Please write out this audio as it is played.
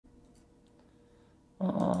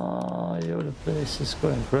Oh, yo, the place is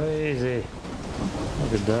going crazy.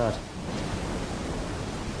 Look at that.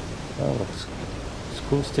 That looks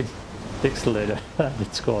acoustic pixelated.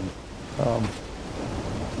 It's gone.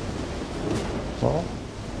 Well,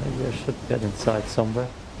 maybe I should get inside somewhere.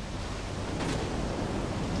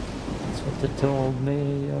 That's what they told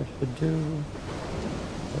me I should do.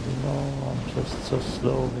 But you know, I'm just so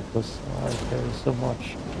slow because I carry so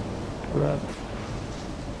much crap.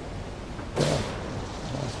 Yeah,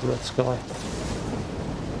 nice red sky.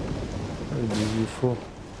 Very beautiful.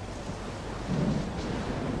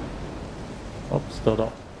 Oh,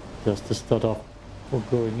 stutter. Just a stutter for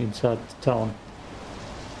going inside the town.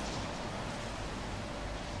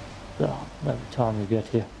 Yeah, every time you get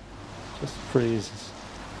here, it just freezes.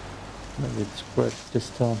 Maybe it's great this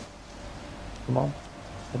time. Come on,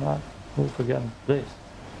 can I move again, please?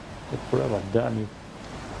 Take forever, damn you.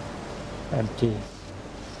 Empty.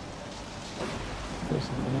 There's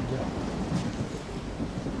Nvidia.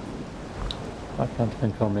 I can't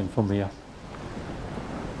even come in from here.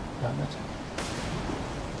 Damn it.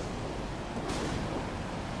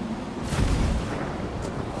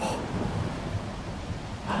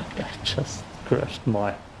 I just crashed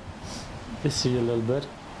my PC a little bit.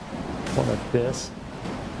 1 FPS.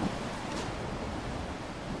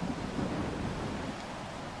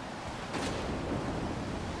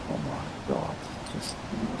 Oh my god, just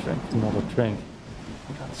drink another drink.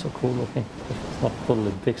 That's so cool looking. It's not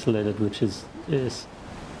totally pixelated, which is. It's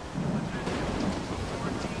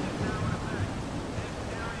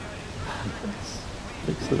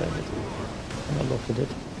pixelated. When I look at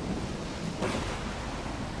it.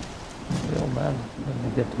 Oh man, let me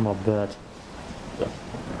get to my bed.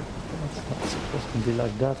 It's not supposed to be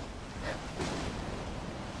like that.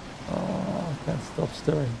 Oh, I can't stop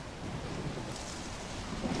stirring.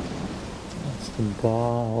 That's the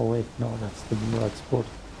bar. Oh wait, no, that's the right spot.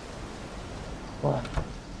 What?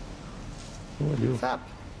 Who are you? What's up?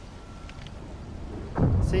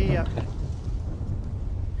 See ya. Okay.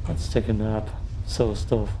 Let's take a nap. So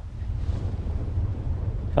stuff.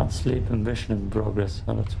 Can't sleep in mission in progress.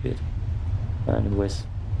 Oh, that's weird. Anyways.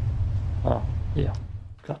 Ah, yeah.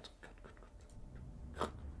 Cut.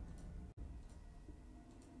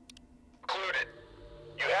 Included.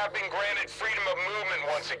 You have been granted freedom of movement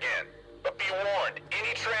once again. But be warned,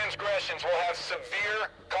 any transgressions will have severe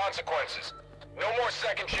consequences. No more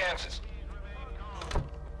second chances. The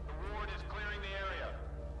ward is clearing the area.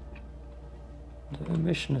 The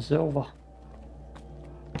mission is over.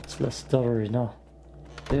 It's less Stuttery now.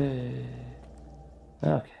 Okay.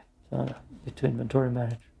 So need to inventory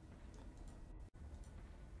manage.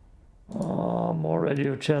 Oh, more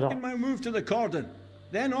radio chatter. In my move to the cordon,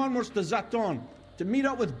 then onwards to Zaton to meet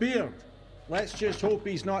up with Beard. Let's just hope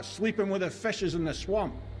he's not sleeping with the fishes in the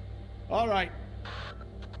swamp. All right.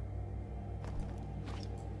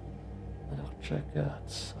 Check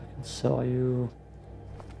out. I can sell you.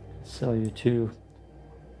 Sell you too.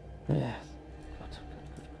 Yeah.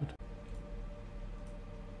 Good.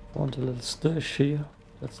 Want a little stash here.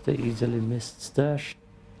 That's the easily missed stash.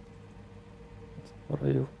 What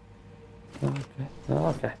are you?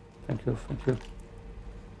 Okay. Thank you.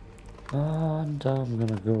 And I'm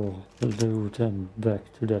gonna go loot and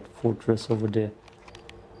back to that fortress over there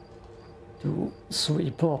to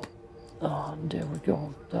sweep up. Oh, there we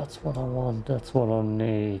go. That's what I want. That's what I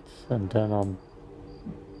need. And then I'm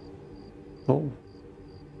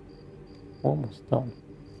almost done.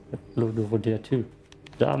 Get loot over there too.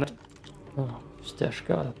 Damn it. Oh, stash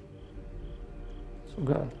guy. So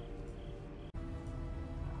good.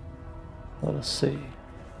 Let us see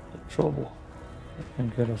the trouble. We can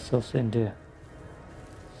get ourselves in there.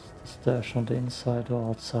 Is the stash on the inside or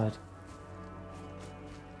outside?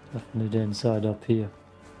 Definitely the inside up here.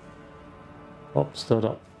 Oh,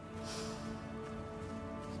 Stutter.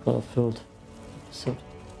 Stutter filled episode.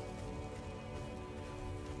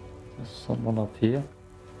 There's someone up here.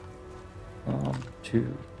 1,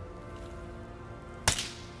 2.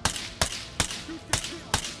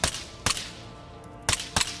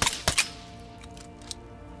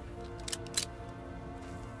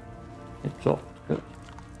 It dropped. Good.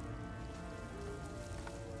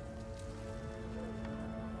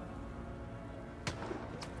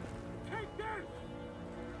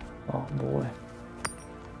 Oh boy.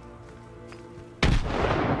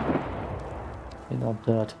 You're not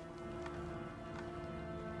dead.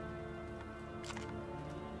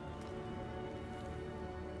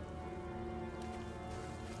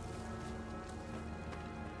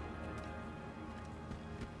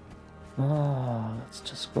 Let's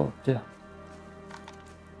just go up there.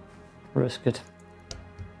 Risk it.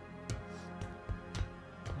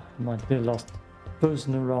 Might be lost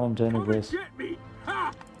person around anyways.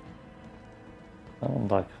 I don't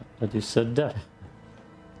like that you said that.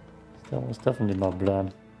 That was definitely my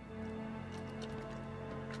plan.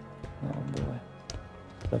 Oh boy.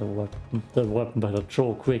 Better weapon. That weapon better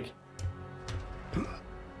throw quick.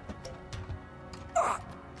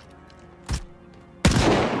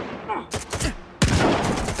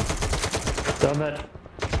 Damn it.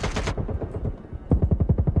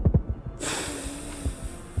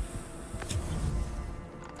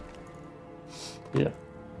 Yeah,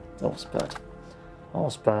 that was bad. That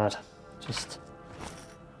was bad. Just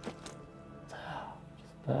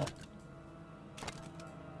bad.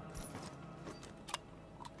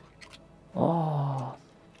 Oh,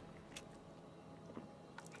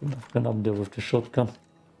 shouldn't have gone up there with the shotgun.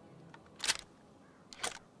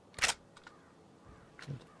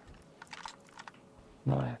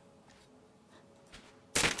 No,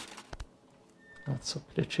 that's so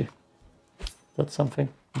glitchy. That's something.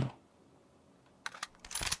 No.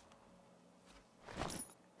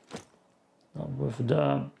 Not with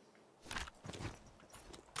them.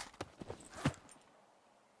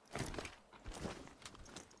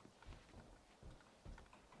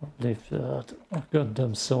 I believe that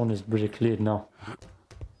goddamn zone is pretty clear now. I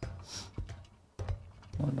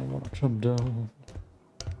don't want to jump down.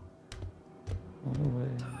 All the way.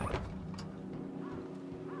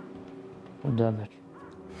 Oh damn it.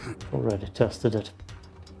 Already tested it.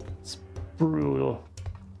 It's brutal.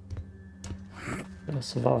 Gonna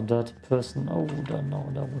survive that person. Oh no,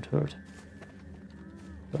 that would hurt.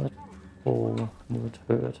 That fall would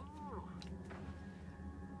hurt.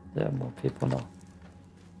 There are more people now.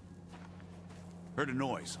 Heard a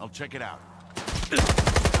noise. I'll check it out.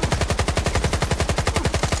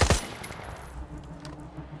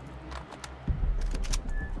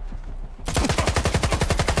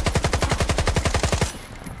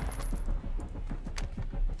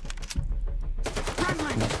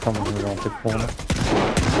 Not coming around the corner.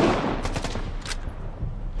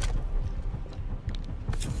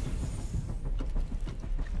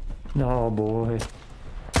 No boy.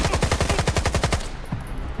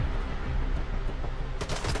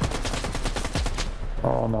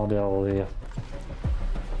 Oh no, they're all here.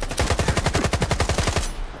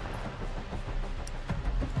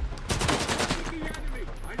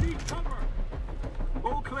 I need cover.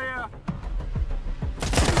 All clear.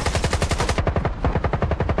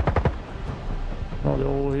 No, they're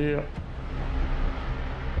all here.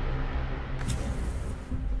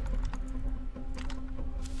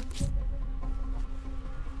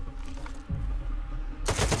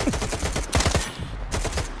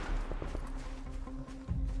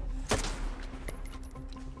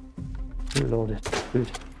 Reload it. Good.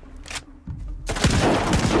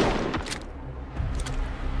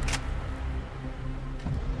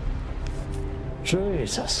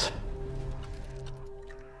 Jesus.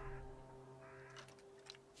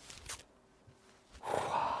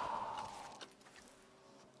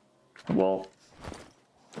 Well,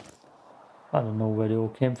 I don't know where they all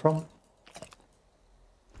came from.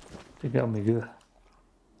 They got me good.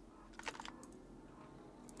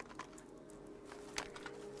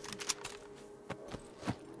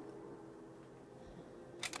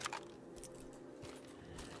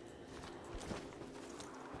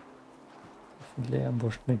 Definitely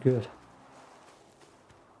ambushed me good.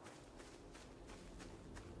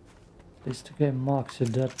 At least the game marks you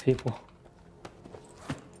dead, people.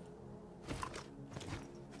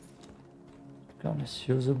 Gun is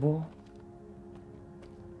usable.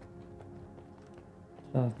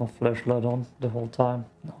 I have my flashlight on the whole time.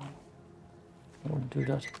 No, I wouldn't do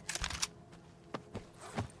that.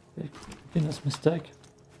 Beginner's mistake.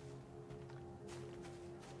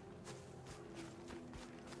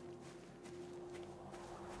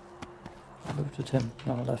 I looted him.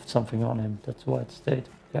 No, I left something on him. That's why it stayed.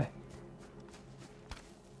 Okay.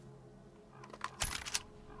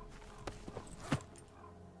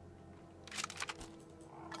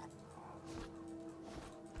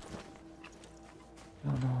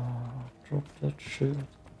 Drop that shit.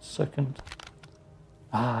 Second.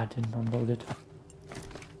 Ah, I didn't unload it.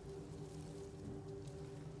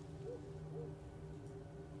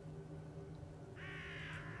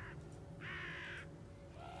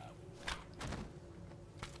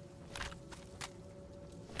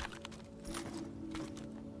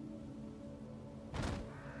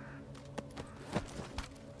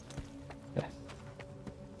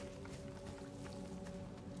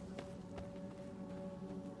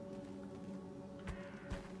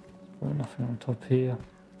 Nothing on top here.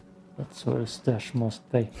 That's where the stash must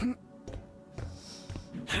be.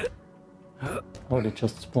 Oh, they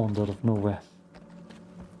just spawned out of nowhere.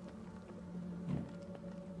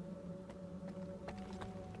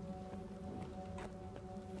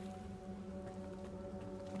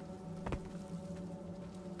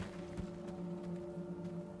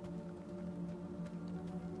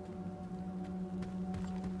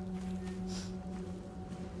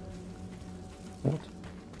 What?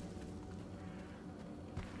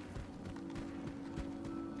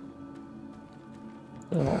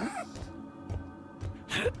 Oh.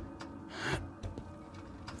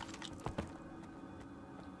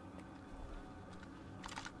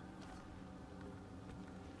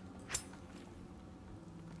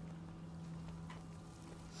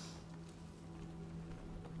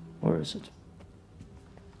 Where is it?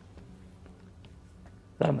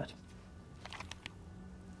 Damn it.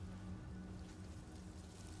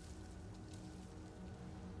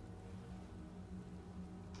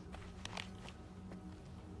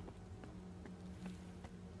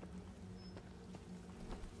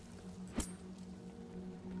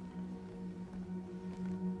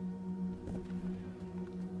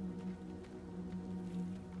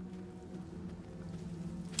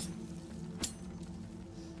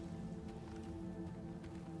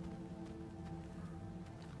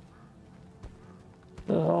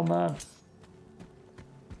 Oh man.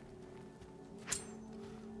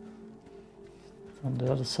 On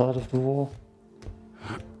the other side of the wall.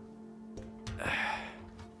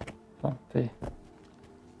 Can't be.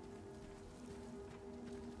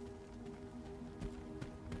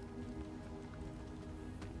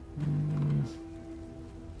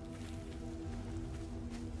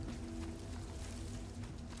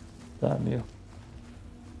 Damn you.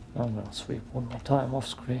 I'm gonna sweep one more time off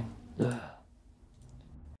screen. Ugh.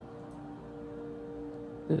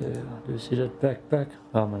 Do you see that backpack?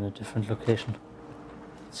 I'm in a different location.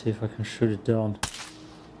 Let's see if I can shoot it down.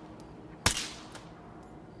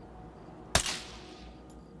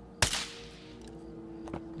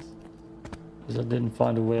 Because I didn't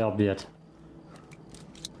find a way up yet.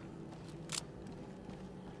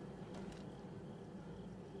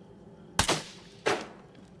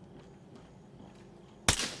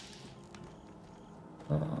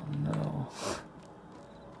 Oh no.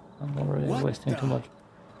 I'm already wasting too much.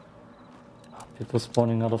 People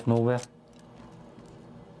spawning out of nowhere.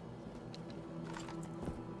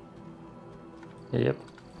 Yep.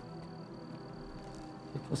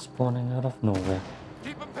 People spawning out of nowhere.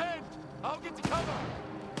 Keep him pinned. I'll get to cover.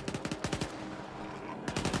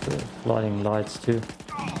 The flying lights too.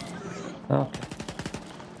 Okay.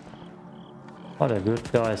 Oh, they're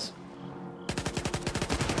good guys.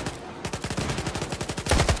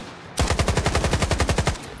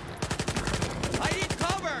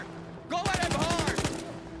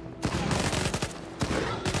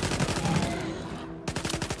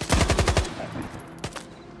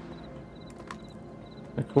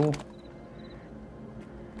 Cool.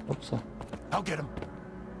 Hope so. I'll get him.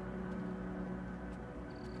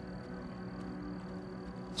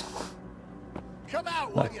 Come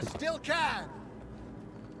out while you still can.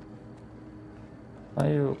 Are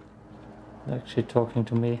you actually talking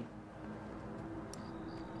to me?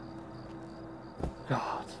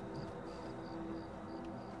 God.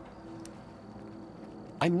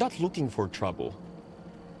 I'm not looking for trouble.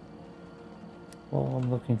 Well, I'm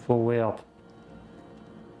looking for a way up.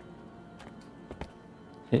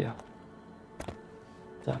 Here.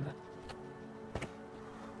 Damn it.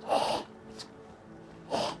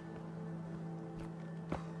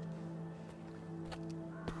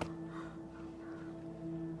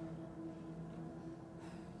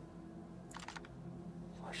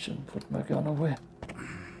 I shouldn't put my gun away.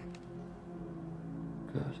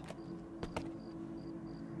 Good.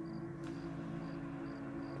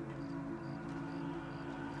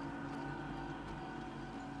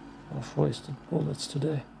 I've wasted bullets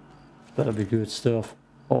today. Better be good stuff.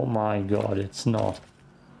 Oh my god, it's not.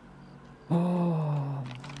 Oh,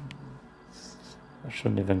 I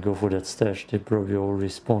shouldn't even go for that stash. They probably all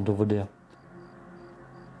respawned over there.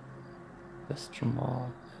 Question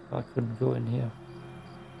mark. I couldn't go in here.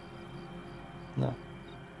 No.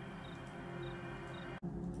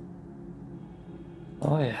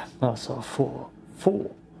 Oh yeah, I saw four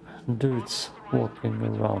dudes walking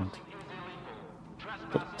around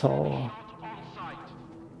the tower.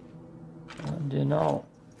 And you know,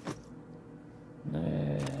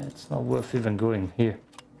 it's not worth even going here.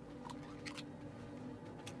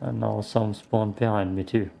 And now some spawned behind me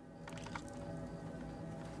too.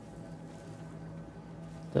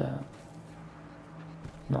 There.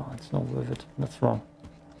 No, it's not worth it. That's wrong.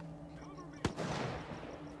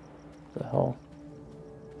 The hell?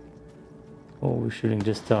 Oh, we're shooting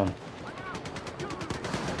this down.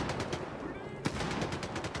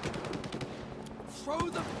 Throw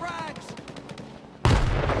the frags.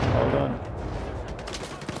 Hold on.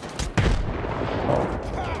 Oh,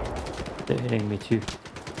 they're hitting me too.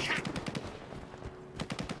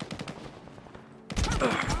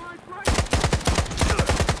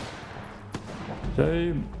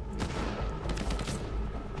 Same.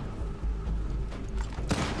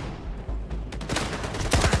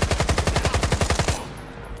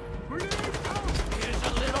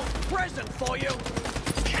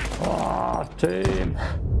 Ah, team!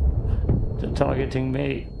 They're targeting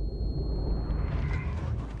me.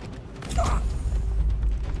 I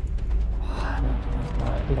don't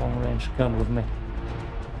have my long-range gun with me.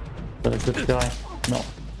 Is that a good guy? No.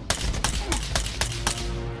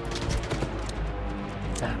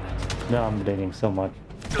 Damn it. Now I'm bleeding so much.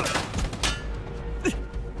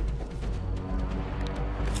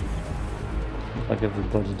 Like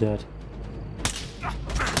everybody dead.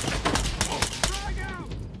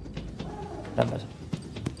 Damn it.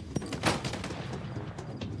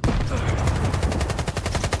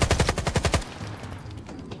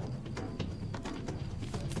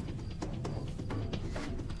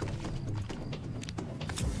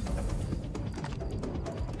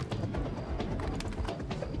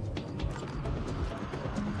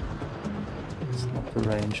 It's not the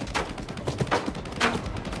range.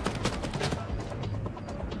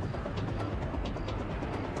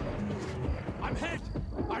 I'm hit!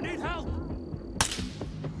 I need help!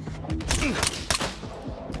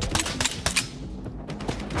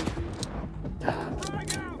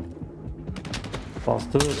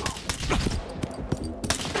 Bastard.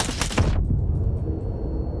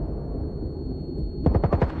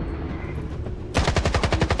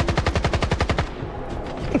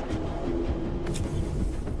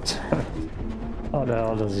 How the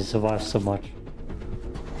hell does he survive so much?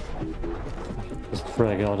 Just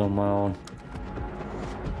frag out on my own.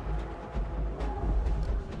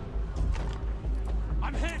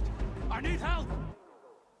 I'm hit! I need help!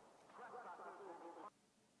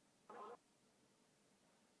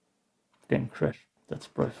 Game crash. That's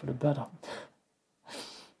probably for the better.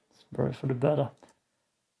 It's probably for the better.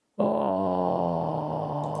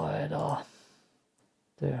 Oh,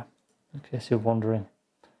 there. In case you're wondering.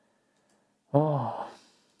 Oh,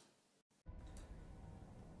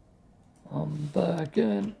 I'm back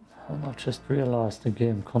again. And I just realized the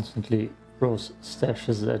game constantly throws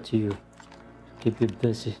stashes at you to keep you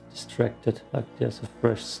busy, distracted. Like there's a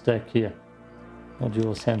fresh stack here. Not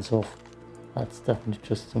yours hands off. That's definitely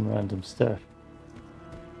just some random stash.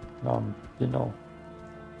 You know,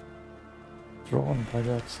 drawn by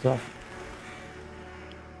that stuff.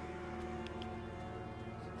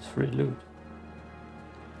 It's free loot.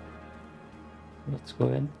 Let's go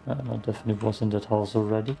in. I definitely was in that house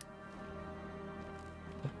already.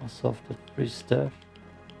 Get myself that free stash,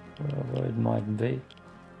 wherever it might be.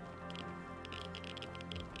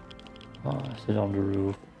 Oh, I sit on the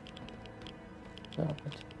roof. Damn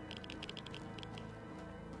it.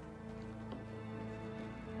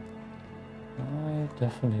 I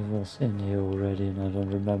definitely was in here already and I don't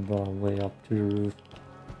remember our way up to the roof.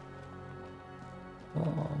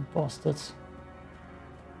 Oh, bastards.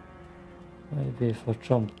 Maybe if I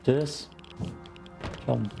jump this, yeah.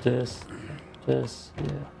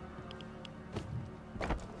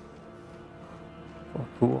 Oh,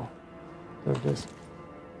 cool. There it is.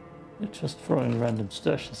 You're just throwing random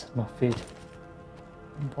stashes at my feet.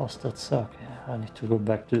 Bastards suck. I need to go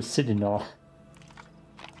back to the city now.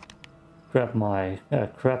 Grab my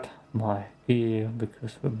gear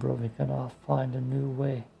because we're probably gonna find a new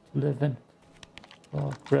way to live in.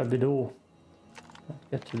 So grab it all and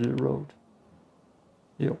get to the road.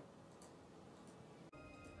 Yo.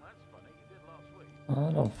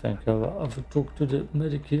 I don't think I've ever talked to the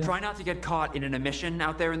medic here. Try not to get caught in an emission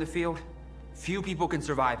out there in the field. Few people can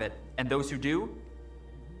survive it, and those who do,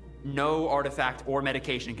 no artifact or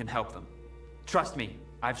medication can help them. Trust me,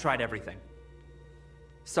 I've tried everything.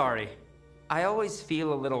 Sorry, I always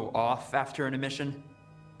feel a little off after an emission.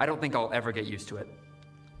 I don't think I'll ever get used to it.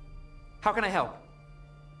 How can I help?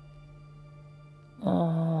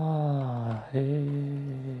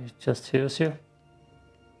 He just hears you.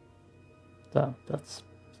 That's...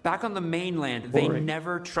 Back on the mainland, boring. They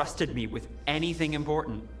never trusted me with anything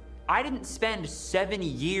important. I didn't spend 7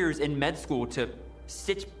 years in med school to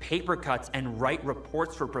stitch paper cuts and write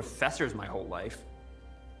reports for professors my whole life.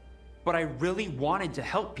 But I really wanted to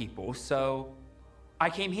help people, so I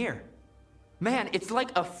came here. Man, it's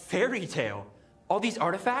like a fairy tale. All these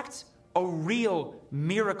artifacts, a real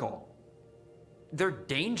miracle. They're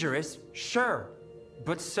dangerous, sure,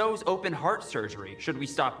 but so's open heart surgery. Should we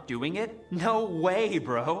stop doing it? No way,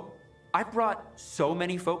 bro. I brought so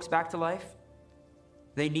many folks back to life.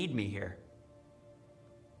 They need me here.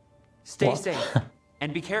 Stay safe,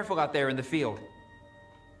 and be careful out there in the field.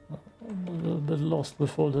 I'm a little bit lost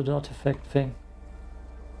with all that artifact thing.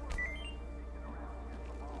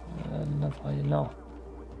 Never, you know,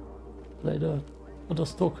 played other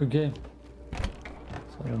Stalker game,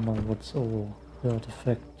 so I don't know what's all the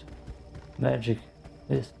artifact magic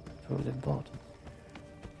is truly important.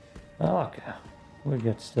 Okay, we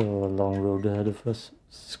got still a long road ahead of us.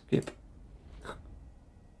 Skip.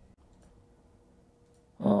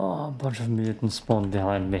 Oh, a bunch of mutants spawned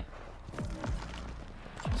behind me.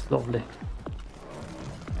 It's lovely.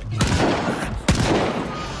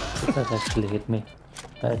 That actually hit me.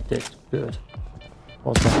 That did good.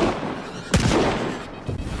 Awesome.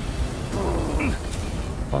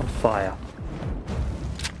 On fire.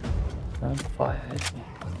 And fire hit me.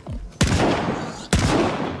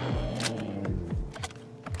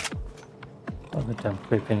 Look at them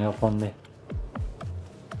creeping up on me.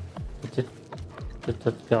 Did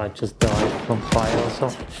that guy just die from fire or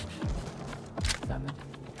something? Damn it.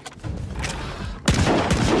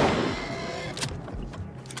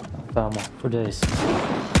 I've ammo for days.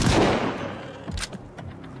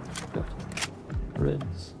 Good.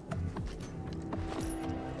 Rinse.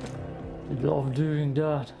 You love doing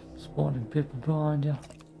that. Spawning people behind you.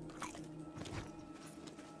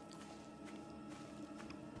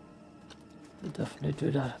 They definitely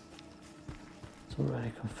do that. It's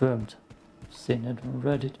already confirmed. I've seen it on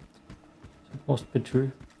Reddit. So it must be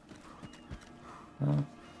true.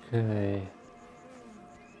 Okay.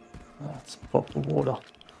 That's proper water.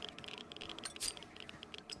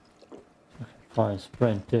 I can find a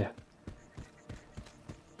sprint there.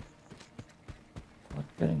 Not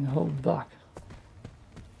getting held back.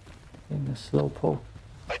 Being a slow poke.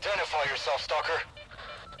 Identify yourself, Stalker.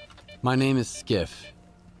 My name is Skiff.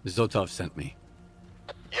 Zotov sent me.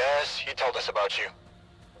 Yes, he told us about you.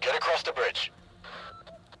 Get across the bridge.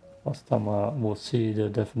 Last time I was here, there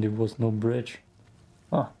definitely was no bridge.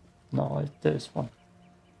 Ah, now there's one.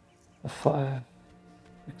 A fire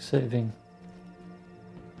saving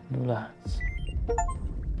lands.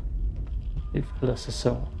 If less a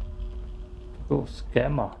zone. Go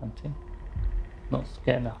scammer hunting. No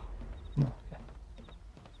scanner. No, okay.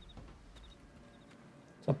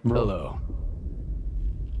 What's up, bro? Hello.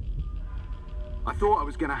 I thought I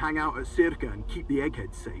was gonna hang out at S.T.A.L.K.E.R and keep the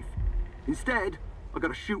eggheads safe. Instead, I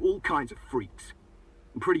gotta shoot all kinds of freaks.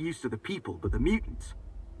 I'm pretty used to the people, but the mutants?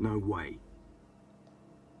 No way.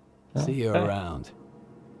 See you Okay. around.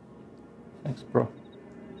 Thanks, bro.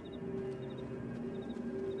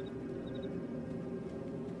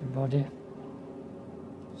 Everybody.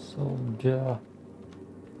 Soldier.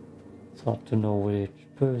 It's hard to know which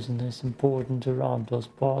person is important around those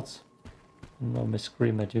parts. Let me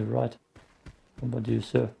scream at you, right? What about you,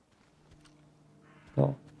 sir?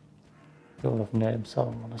 No. You all have names. I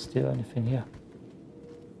don't want to steal anything here.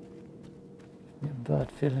 Give me a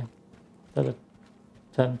bad feeling that I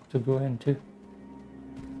tend to go into.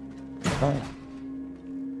 Oh,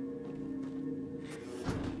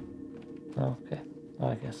 yeah. Okay,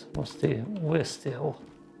 I guess we're still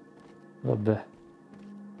a bit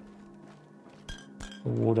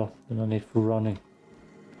water than I need for running.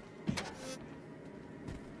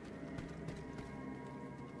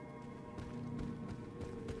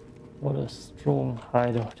 What a strong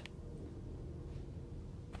hideout.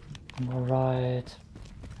 Alright.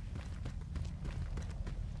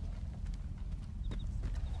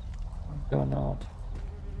 I'm going out.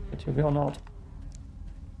 Get you going out.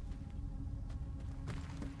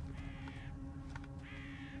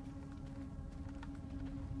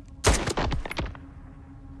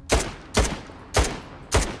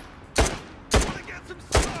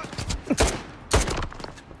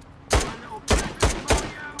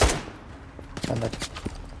 Damn it.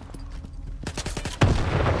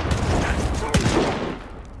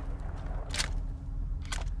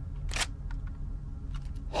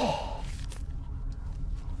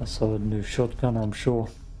 I saw a new shotgun, I'm sure.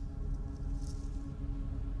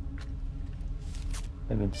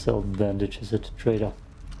 I've been selling bandages at the trader.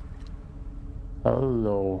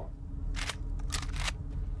 Hello.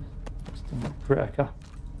 Just a cracker.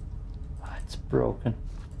 Ah, it's broken.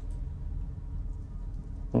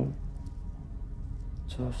 Oh.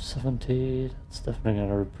 1270. That's definitely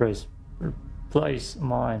gonna replace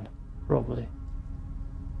mine, probably.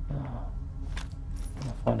 I'll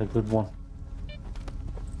find a good one.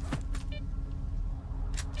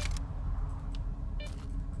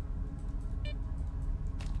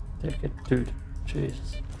 Take it, dude.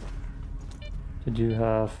 Jesus. Did you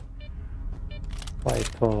have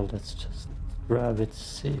Vital? Let's just grab it,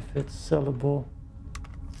 see if it's sellable.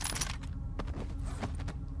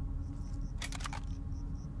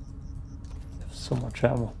 There's so much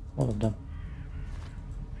ammo, all of them.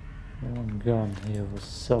 One gun here was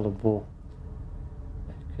sellable.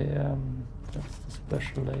 AKM, that's the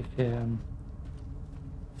special AKM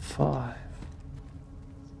 5.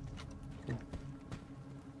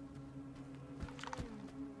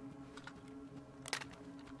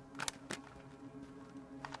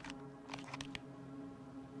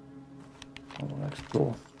 I want to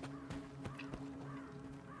explore.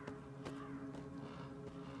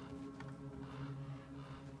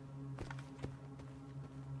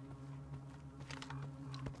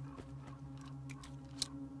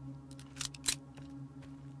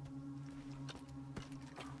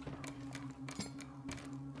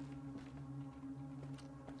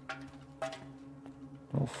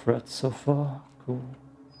 No threats so far. Cool.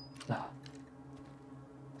 Ah.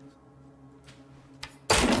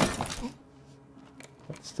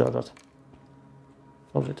 Let's start that.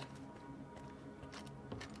 Love it.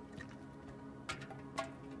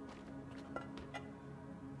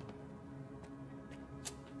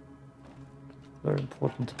 Very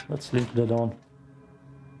important. Let's leave that on.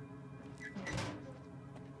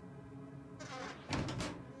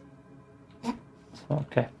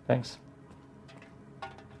 Okay, thanks.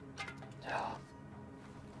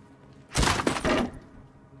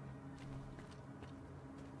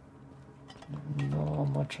 Not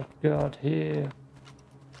much I've got here.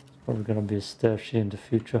 It's probably gonna be a stash here in the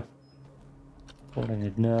future. Holding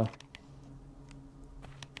it now.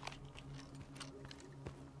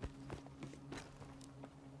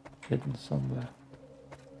 Hidden somewhere.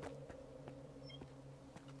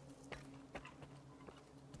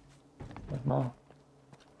 But now.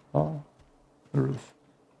 Oh, the roof.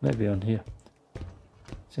 Maybe on here.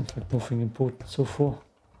 Seems like nothing important so far.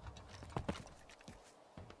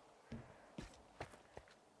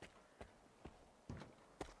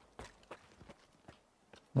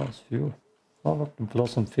 Nice view. Oh, look, the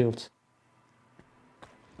blossom fields.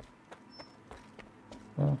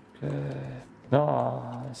 Okay.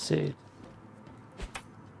 Ah, I see it.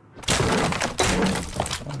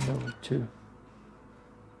 I know it too.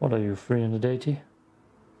 What are you, 380?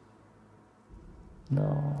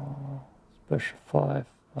 No. Special 5.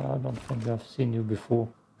 I don't think I've seen you before.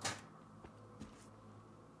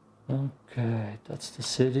 Okay, that's the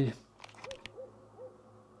city.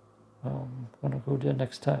 I'm gonna go there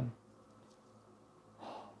next time.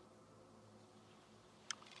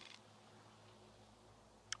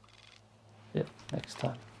 Yeah, next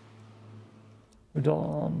time. We're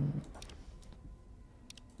done.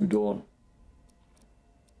 We're done.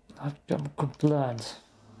 Outcome compliant.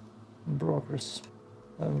 Progress.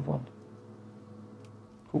 Everyone.